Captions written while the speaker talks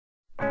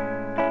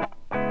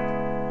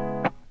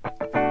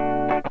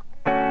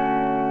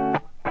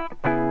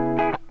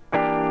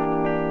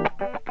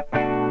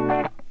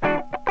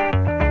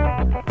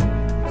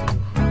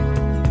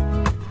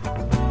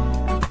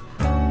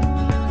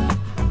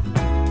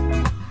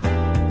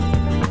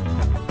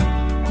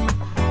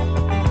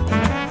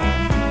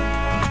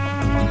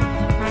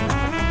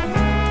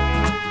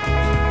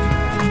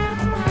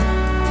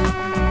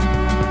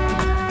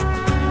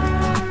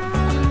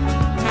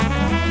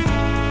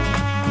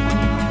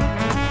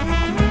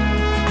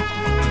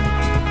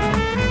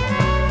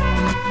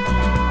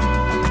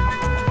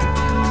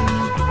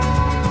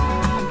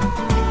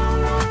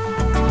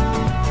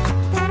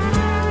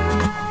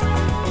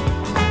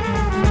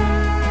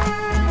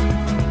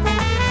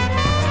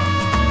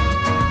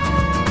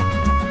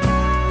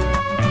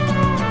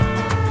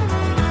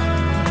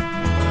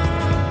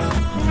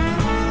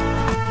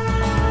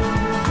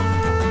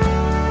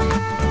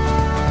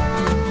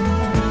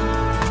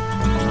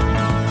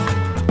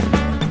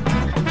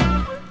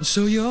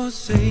So you're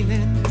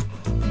sailing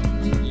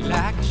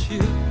like a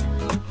ship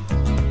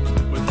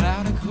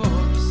without a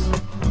course,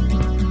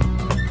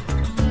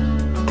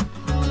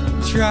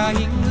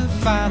 trying to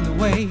find the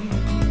way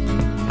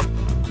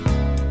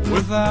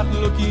without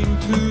looking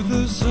to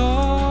the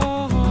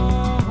source.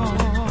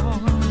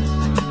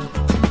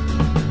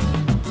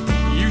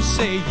 You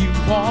say you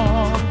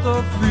want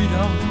the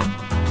freedom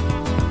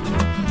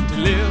to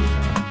live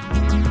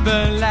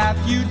the life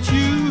you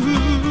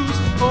choose.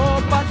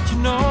 Oh, but you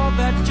know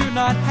that you're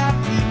not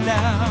happy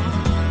now.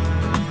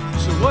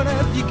 So what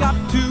have you got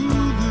to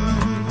lose?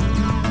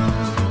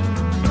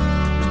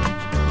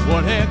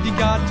 What have you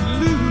got to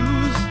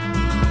lose?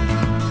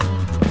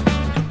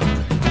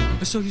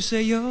 So you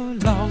say you're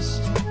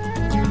lost,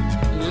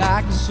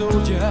 like a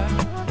soldier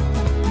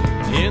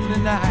in the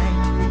night,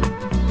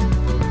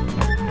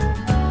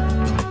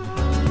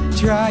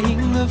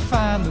 trying to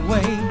find the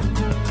way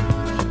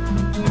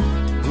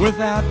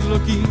without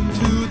looking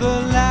to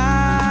the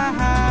light.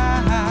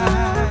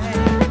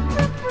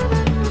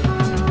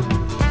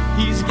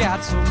 He's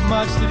got so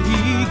much that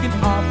he can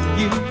offer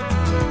you.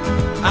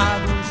 I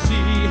don't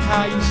see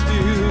how you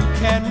still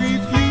can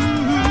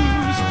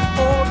refuse.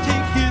 Or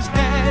take his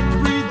hand,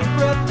 breathe the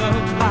breath of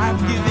life,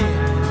 give in.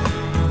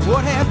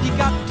 What have you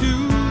got to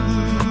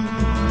lose?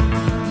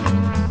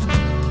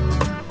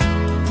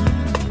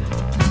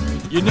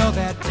 You know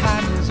that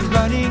time is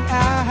running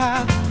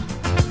out,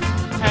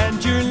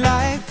 and your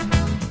life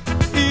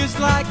is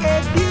like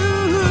a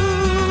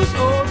fuse.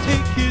 Oh,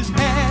 take his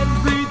hand,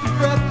 breathe the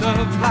breath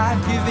of life,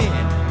 give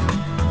in.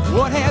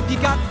 What have you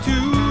got to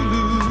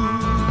lose?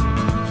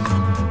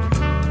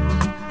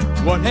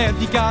 What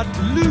have you got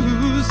to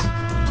lose?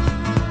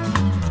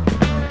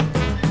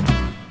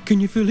 Can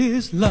you feel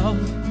his love?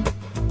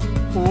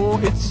 Oh,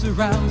 it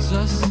surrounds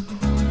us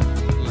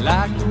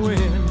like the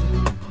wind.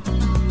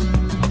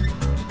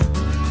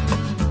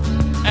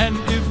 And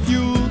if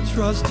you'll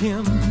trust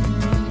him,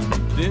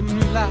 then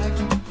new life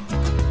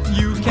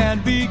you can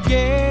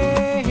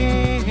begin.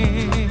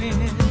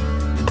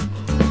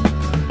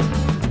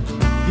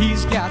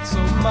 He's got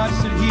so much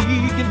that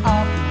he can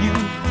offer you.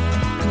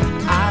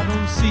 I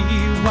don't see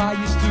why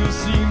you still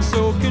seem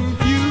so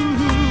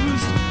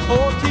confused.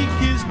 Or take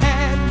his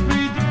hand,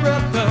 breathe the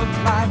breath of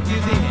life,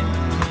 give in.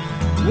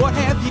 What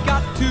have you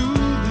got to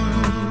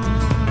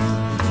lose?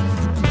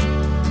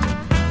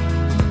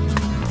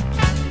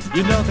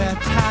 You know that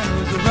time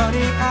is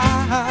running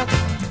out,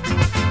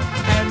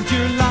 and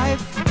your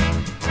life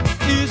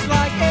is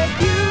like a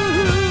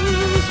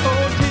fuse.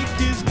 Oh, take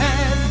his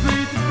hand,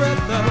 breathe the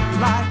breath of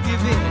life,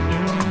 give in.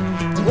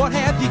 What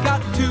have you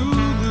got to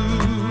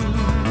lose?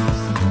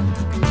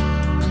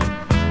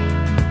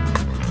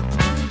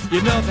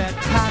 You know that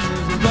time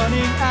is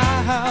running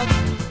out,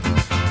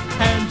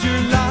 and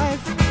your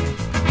life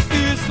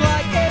is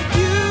like a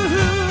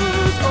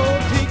fuse. Oh,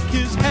 take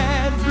his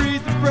hand,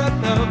 breathe the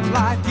breath of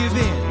life, give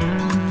in.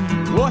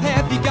 What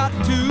have you got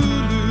to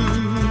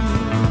lose?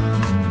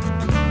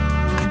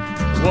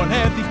 What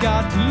have you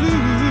got to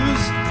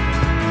lose?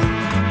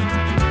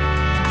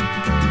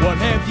 What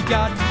have you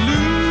got to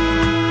lose?